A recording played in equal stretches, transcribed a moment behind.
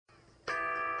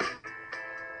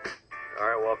All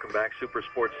right, welcome back. Super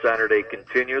Sports Saturday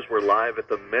continues. We're live at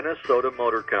the Minnesota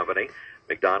Motor Company.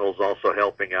 McDonald's also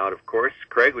helping out, of course.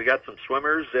 Craig, we got some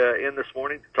swimmers in this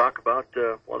morning to talk about,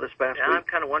 this past week. I'm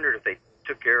kind of wondering if they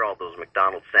took care of all those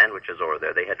McDonald's sandwiches over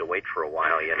there. They had to wait for a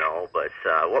while, But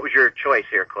what was your choice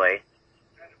here, Clay?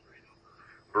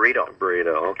 Burrito.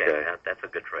 Burrito, okay. That's a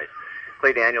good choice.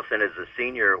 Clay Danielson is a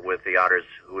senior with the Otters,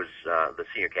 who is the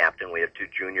senior captain. We have two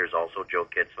juniors also, Joe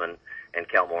Kitzman and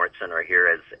Cal Mouritsen are here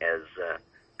as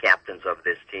captains of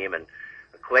this team. And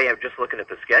Clay, I'm just looking at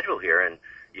the schedule here, and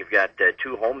you've got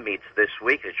two home meets this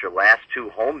week. It's your last two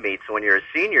home meets. When you're a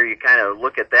senior, you kind of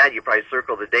look at that. You probably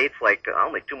circle the dates like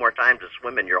only two more times to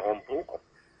swim in your home pool.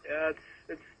 Yeah,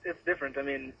 it's different. I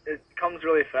mean, it comes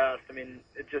really fast. I mean,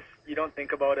 you don't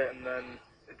think about it, and then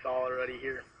it's all already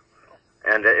here.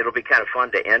 And it'll be kind of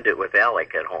fun to end it with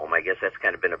Alec at home. I guess that's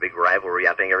kind of been a big rivalry,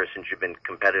 I think, ever since you've been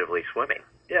competitively swimming.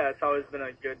 Yeah, it's always been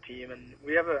a good team, and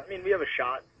we have a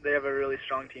shot. They have a really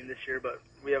strong team this year, but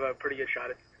we have a pretty good shot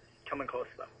at coming close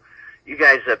to them. You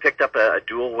guys picked up a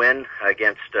dual win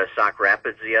against Sauk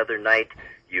Rapids the other night.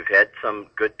 You've had some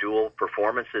good dual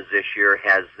performances this year.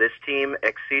 Has this team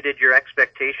exceeded your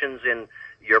expectations in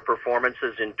your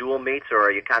performances in dual meets, or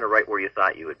are you kind of right where you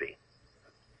thought you would be?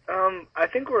 I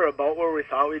think we're about where we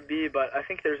thought we'd be, but I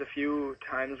think there's a few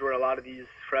times where a lot of these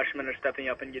freshmen are stepping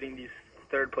up and getting these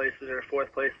third places or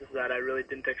fourth places that I really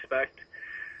didn't expect.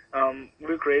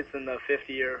 Luke Rates in the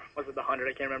 50 or was it the 100?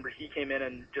 I can't remember. He came in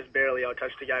and just barely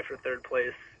out-touched a guy for third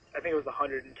place. I think it was the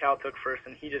 100, and Cal took first,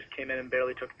 and he just came in and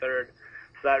barely took third.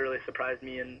 So that really surprised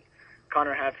me. And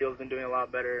Connor Hatfield's been doing a lot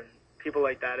better. And people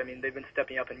like that, I mean, they've been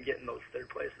stepping up and getting those third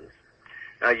places.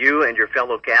 Now, you and your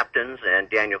fellow captains and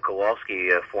Daniel Kowalski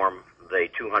form the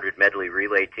 200 medley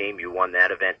relay team. You won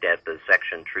that event at the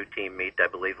Section True Team meet, I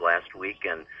believe, last week,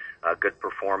 and a good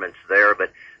performance there.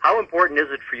 But how important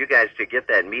is it for you guys to get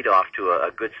that meet off to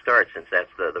a good start, since that's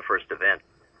the first event?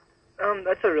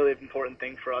 That's a really important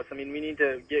thing for us. I mean, we need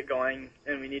to get going,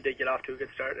 and we need to get off to a good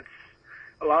start. It's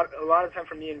a lot of time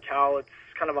for me and Cal. It's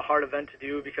kind of a hard event to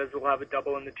do because we'll have a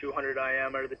double in the 200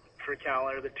 IM for Cal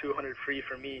or the 200 free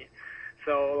for me.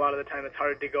 So a lot of the time it's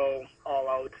hard to go all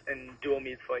out in dual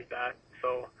meets like that.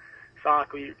 So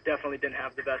Sauk, we definitely didn't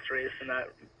have the best race in that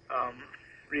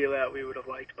relay that we would have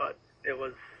liked, but it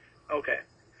was okay.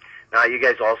 Now, you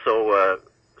guys also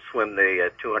swim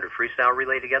the 200 freestyle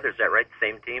relay together, is that right?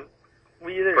 Same team?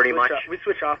 We either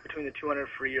switch off between the 200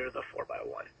 free or the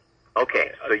 4x1.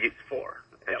 Okay, so you four.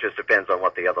 It just depends on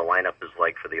what the other lineup is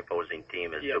like for the opposing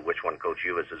team as to which one Coach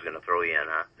Ewis is going to throw you in,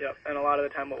 huh? Yep, and a lot of the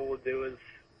time what we'll do is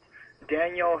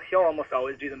Daniel, he'll almost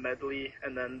always do the medley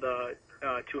and then the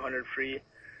 200 free.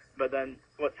 But then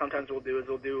what sometimes we'll do is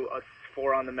we'll do us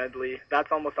 4 on the medley.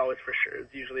 That's almost always for sure.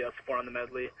 It's usually us 4 on the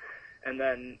medley. And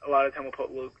then a lot of the time we'll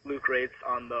put Luke Rates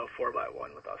on the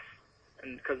 4x1 with us.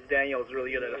 And because Daniel's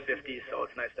really good at a 50, so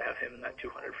it's nice to have him in that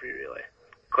 200 free relay.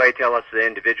 Clay, tell us the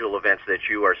individual events that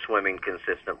you are swimming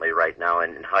consistently right now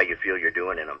and how you feel you're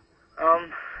doing in them.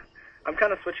 I'm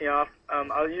kind of switching off.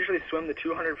 I'll usually swim the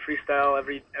 200 freestyle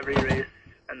every race,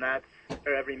 and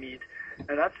every meet,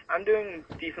 and I'm doing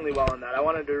decently well in that. I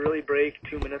wanted to really break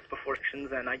 2 minutes before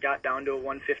sections, and I got down to a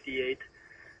 1:58,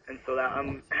 and so that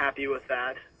I'm happy with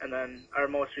that. And then our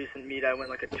most recent meet, I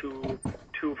went like a 2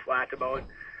 flat about,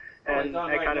 and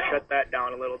I kind of shut that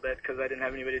down a little bit because I didn't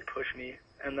have anybody to push me.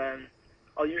 And then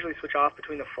I'll usually switch off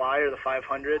between the fly or the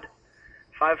 500.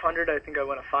 500, I think I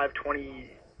went a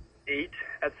 5:28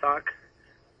 at Sauk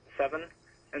 7,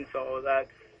 and so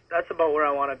that's about where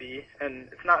I want to be, and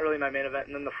it's not really my main event.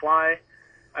 And then the fly,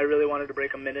 I really wanted to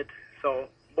break a minute, so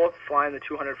both fly and the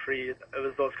 200 free, it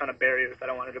was those kind of barriers that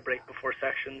I wanted to break before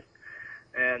sections,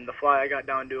 and the fly I got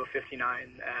down to a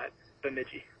 59 at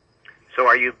Bemidji. So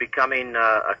are you becoming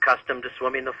accustomed to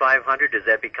swimming the 500? Is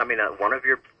that becoming one of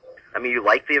your, I mean, you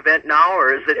like the event now,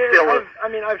 or is it still?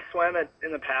 I've swam it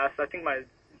in the past. I think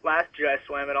last year I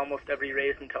swam it almost every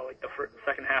race until like the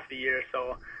second half of the year,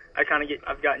 so I've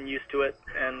gotten used to it,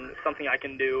 and it's something I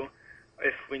can do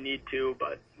if we need to,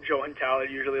 but Joe and Cal are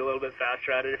usually a little bit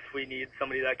faster at it if we need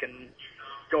somebody that can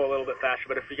go a little bit faster.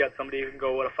 But if we got somebody who can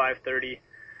go at a 5:30,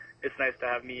 it's nice to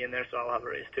have me in there, so I'll have a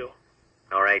race too.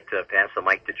 All right, pass the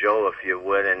mic to Joe if you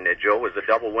would. And Joe was a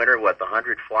double winner, the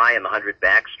 100 fly and the 100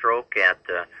 backstroke at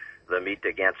the meet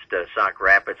against Sauk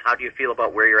Rapids. How do you feel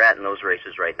about where you're at in those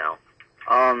races right now?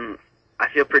 I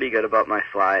feel pretty good about my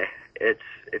fly.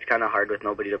 It's kind of hard with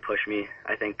nobody to push me.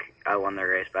 I think I won the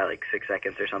race by like 6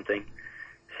 seconds or something.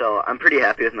 So I'm pretty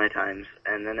happy with my times.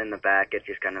 And then in the back, it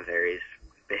just kind of varies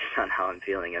based on how I'm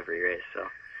feeling every race. So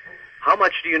How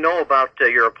much do you know about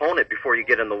your opponent before you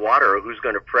get in the water, or who's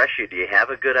going to press you? Do you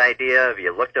have a good idea? Have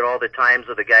you looked at all the times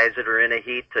of the guys that are in a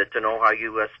heat to know how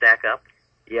you stack up?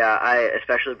 Yeah,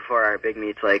 especially before our big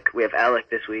meets, like we have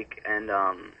Alec this week and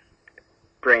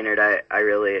Brainerd, I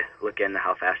really look into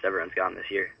how fast everyone's gone this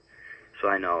year, so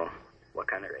I know what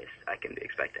kind of race I can be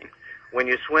expecting. When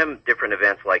you swim different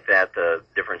events like that, the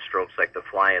different strokes like the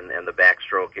fly and the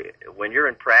backstroke, when you're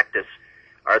in practice,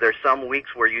 are there some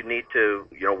weeks where you need to,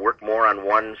 work more on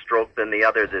one stroke than the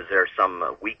others? Is there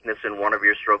some weakness in one of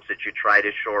your strokes that you try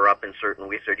to shore up in certain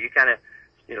weeks, or do you kind of,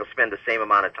 spend the same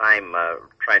amount of time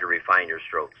trying to refine your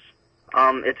strokes?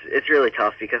 It's really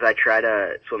tough because I try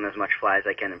to swim as much fly as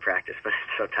I can in practice, but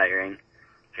it's so tiring.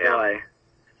 Yeah. So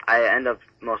I end up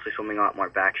mostly swimming a lot more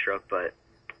backstroke, but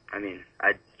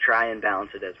I try and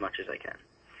balance it as much as I can.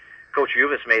 Coach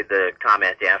Uvis made the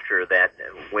comment after that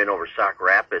win over Sauk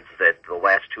Rapids that the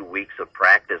last 2 weeks of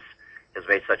practice has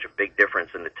made such a big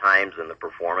difference in the times and the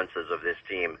performances of this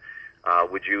team.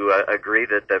 Would you agree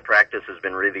that the practice has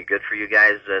been really good for you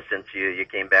guys since you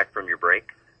came back from your break?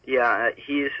 Yeah,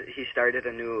 he started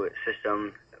a new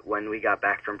system when we got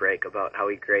back from break about how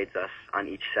he grades us on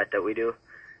each set that we do,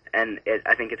 and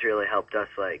I think it's really helped us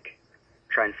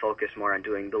try and focus more on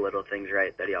doing the little things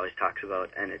right that he always talks about,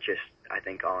 and it just, I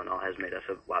think, all in all, has made us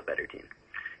a lot better team.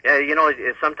 Yeah,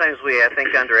 sometimes we, I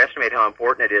think, underestimate how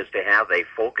important it is to have a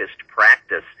focused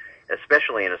practice,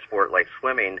 especially in a sport like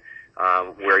swimming,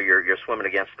 where you're swimming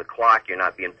against the clock. You're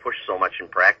not being pushed so much in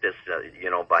practice,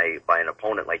 by an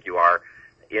opponent like you are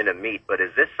in a meet. But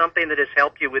is this something that has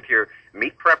helped you with your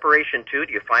meet preparation, too?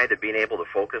 Do you find that being able to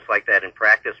focus like that in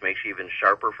practice makes you even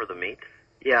sharper for the meet?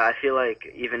 Yeah, I feel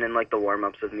like even in the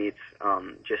warm-ups of meets,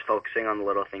 just focusing on the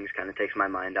little things kind of takes my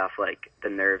mind off the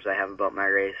nerves I have about my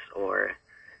race or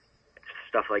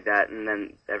stuff like that, and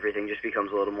then everything just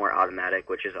becomes a little more automatic,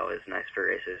 which is always nice for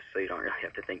races, so you don't really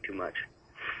have to think too much.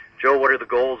 Joe, what are the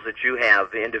goals that you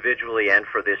have individually and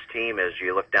for this team as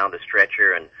you look down the stretch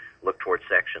here and look towards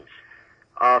sections?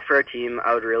 For our team,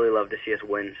 I would really love to see us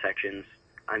win sections.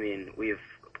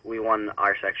 We won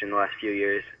our section the last few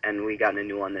years, and we got a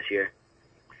new one this year.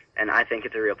 And I think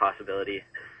it's a real possibility,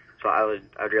 so I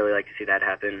would really like to see that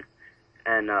happen.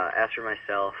 And as for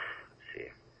myself, let's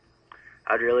see,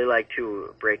 I'd really like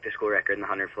to break the school record in the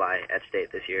 100 fly at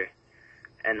state this year,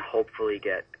 and hopefully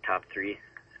get top 3.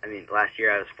 Last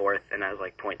year I was 4th, and I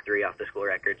was 0.3 off the school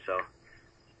record, so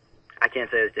I can't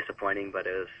say it was disappointing, but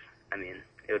it was.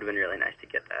 It would have been really nice to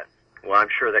get that. Well, I'm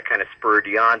sure that kind of spurred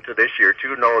you on to this year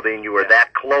too, knowing you were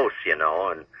that close, and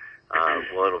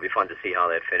well, it'll be fun to see how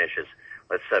that finishes.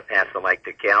 Let's pass the mic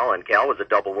to Cal, and Cal was a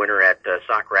double winner at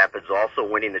Sauk Rapids, also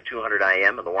winning the 200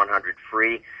 IM and the 100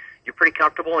 free. You're pretty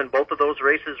comfortable in both of those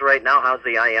races right now. How's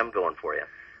the IM going for you?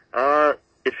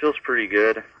 It feels pretty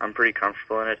good. I'm pretty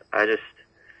comfortable in it. I just,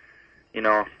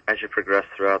 as you progress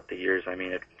throughout the years,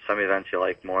 some events you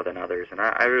like more than others, and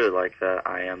I really like the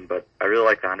IM, but I really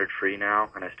like the 100 free now,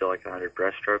 and I still like the 100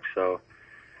 breaststroke, so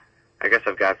I guess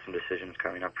I've got some decisions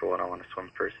coming up for what I want to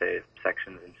swim for, say,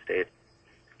 sections in state.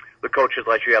 The coaches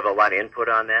let you have a lot of input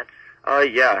on that?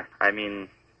 Yeah.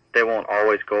 They won't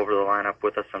always go over the lineup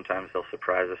with us. Sometimes they'll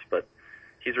surprise us, but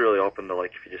he's really open to,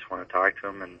 if you just want to talk to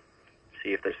him and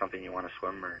see if there's something you want to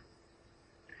swim or...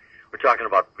 We're talking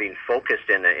about being focused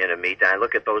in a meet, and I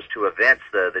look at those two events,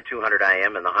 the 200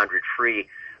 IM and the 100 free.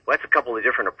 Well, that's a couple of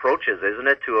different approaches, isn't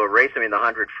it, to a race? The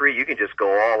 100 free, you can just go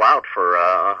all out for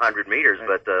 100 meters,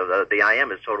 but the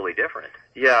IM is totally different.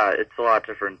 Yeah, it's a lot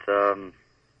different.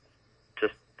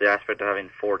 Just the aspect of having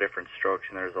 4 different strokes,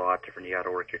 and there's a lot different. You got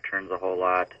to work your turns a whole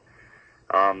lot.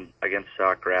 Against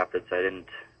Sauk Rapids, I didn't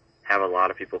have a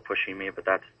lot of people pushing me, but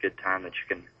that's a good time that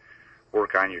you can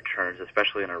work on your turns,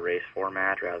 especially in a race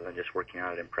format rather than just working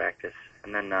on it in practice.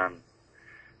 And then the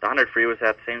 100 free was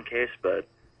that same case, but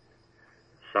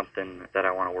something that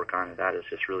I want to work on in that is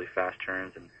just really fast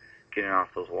turns and getting off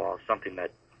those walls, something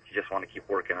that you just want to keep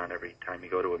working on every time you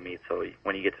go to a meet, so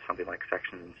when you get to something like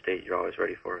sections in state, you're always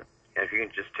ready for it. And if you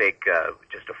can just take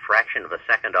just a fraction of a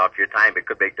second off your time, it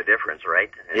could make the difference,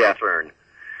 right? Yeah. Turn.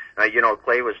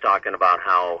 Clay was talking about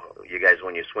how you guys,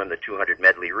 when you swim the 200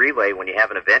 medley relay, when you have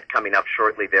an event coming up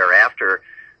shortly thereafter,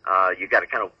 you got to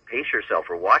kind of pace yourself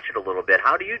or watch it a little bit.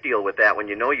 How do you deal with that when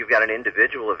you know you've got an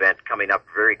individual event coming up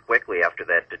very quickly after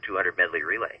that, the 200 medley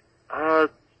relay?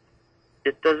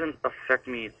 It doesn't affect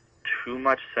me too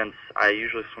much since I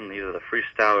usually swim either the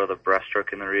freestyle or the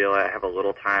breaststroke in the relay. I have a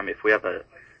little time. If we have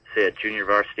say a junior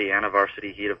varsity and a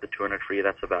varsity heat of the 200 free,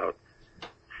 that's about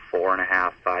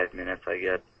 4.5, 5 minutes I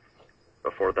get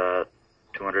before the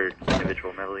 200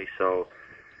 individual medley. So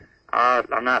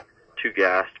I'm not too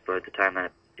gassed by the time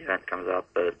that event comes up,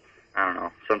 but I don't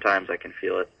know. Sometimes I can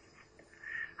feel it.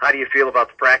 How do you feel about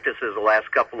the practices the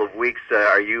last couple of weeks?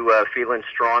 Are you feeling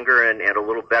stronger and a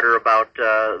little better about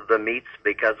the meets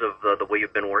because of the way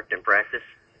you've been worked in practice?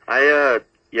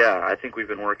 Yeah, I think we've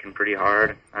been working pretty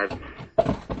hard.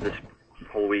 This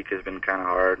whole week has been kind of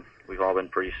hard. We've all been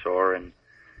pretty sore, and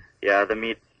yeah, the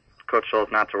meet coach told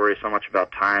us not to worry so much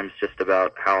about times, just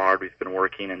about how hard we've been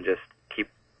working, and just keep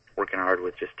working hard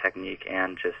with just technique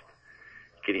and just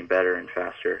getting better and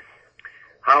faster.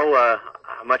 How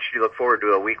much do you look forward to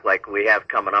a week like we have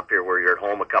coming up here, where you're at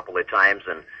home a couple of times,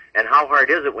 and how hard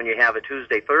is it when you have a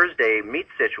Tuesday-Thursday meet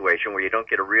situation where you don't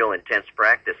get a real intense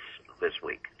practice this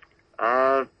week?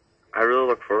 I really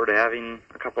look forward to having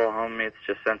a couple of home meets,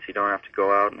 just since you don't have to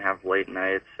go out and have late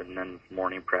nights and then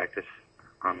morning practice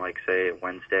on, like, say,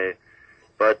 Wednesday.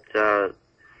 But I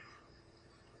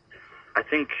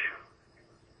think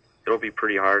it'll be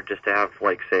pretty hard just to have,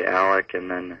 like, say, Alec and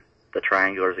then the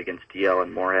triangulars against DL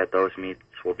and Moorhead. Those meets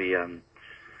will be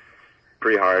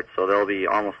pretty hard, so they'll be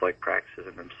almost like practices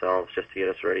in themselves, just to get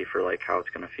us ready for, like, how it's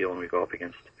going to feel when we go up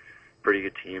against pretty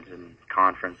good teams in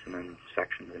conference and then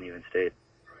sections and even state.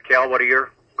 Cal, what are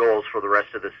your goals for the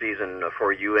rest of the season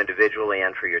for you individually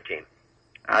and for your team?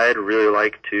 I'd really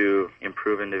like to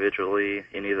improve individually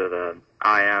in either the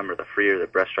IM or the free or the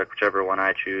breaststroke, whichever one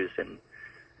I choose, and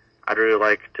I'd really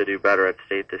like to do better at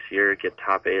state this year, get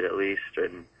top 8 at least,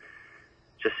 and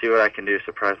just see what I can do to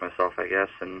surprise myself, I guess.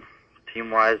 And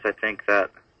team-wise, I think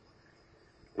that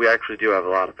we actually do have a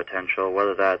lot of potential,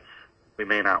 whether that's we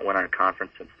may not win our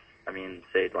conference. I mean,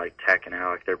 say, like, Tech and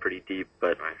Alec, they're pretty deep,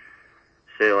 but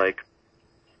say, like,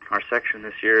 our section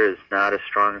this year is not as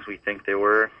strong as we think they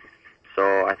were,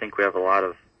 so I think we have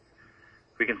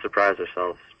we can surprise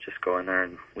ourselves, just go in there,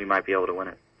 and we might be able to win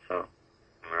it. So.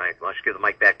 All right, well, let's give the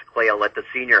mic back to Clay. I'll let the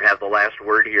senior have the last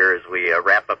word here as we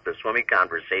wrap up the swimming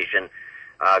conversation.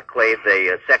 Clay,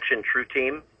 the section true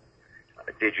team,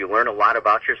 did you learn a lot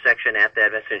about your section at that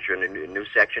event? Since you're in a new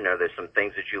section, are there some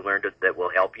things that you learned that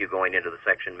will help you going into the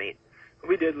section meet?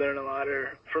 We did learn a lot.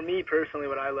 Or for me personally,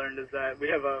 what I learned is that we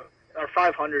have our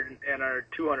 500 and our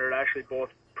 200 actually both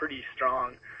pretty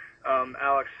strong.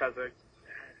 Alex has a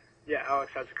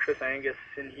Chris Angus,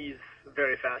 and he's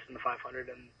very fast in the 500,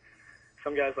 and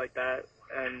some guys like that,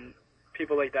 and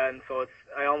people like that, and so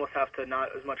I almost have to not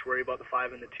as much worry about the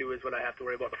 5 and the 2 as what I have to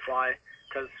worry about the fly,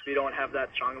 because we don't have that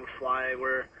strong of a fly,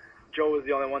 where Joe was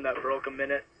the only one that broke a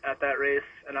minute at that race,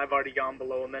 and I've already gone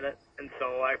below a minute, and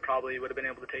so I probably would have been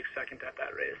able to take second at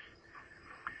that race.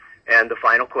 And the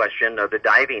final question, the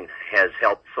diving has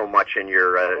helped so much in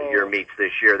your meets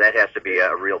this year. That has to be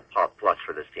a real plus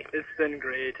for this team. It's been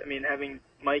great. I mean, having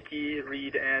Mikey,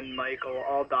 Reed, and Michael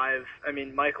all dive. I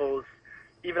mean, Michael's,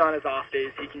 even on his off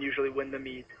days, he can usually win the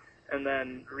meet. And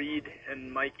then Reed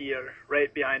and Mikey are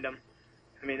right behind him.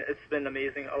 I mean, it's been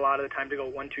amazing a lot of the time to go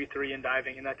 1, 2, 3 in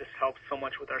diving, and that just helps so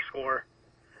much with our score.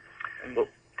 And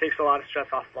takes a lot of stress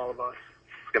off of all of us.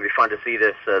 It's going to be fun to see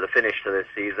this, the finish to this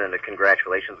season.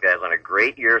 Congratulations, guys, on a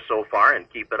great year so far,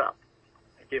 and keep it up.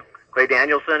 Thank you. Clay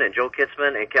Danielson and Joe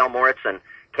Kitzman and Cal Mouritsen,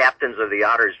 captains of the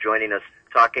Otters, joining us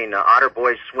talking Otter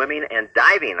boys swimming and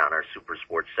diving on our Super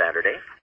Sports Saturday.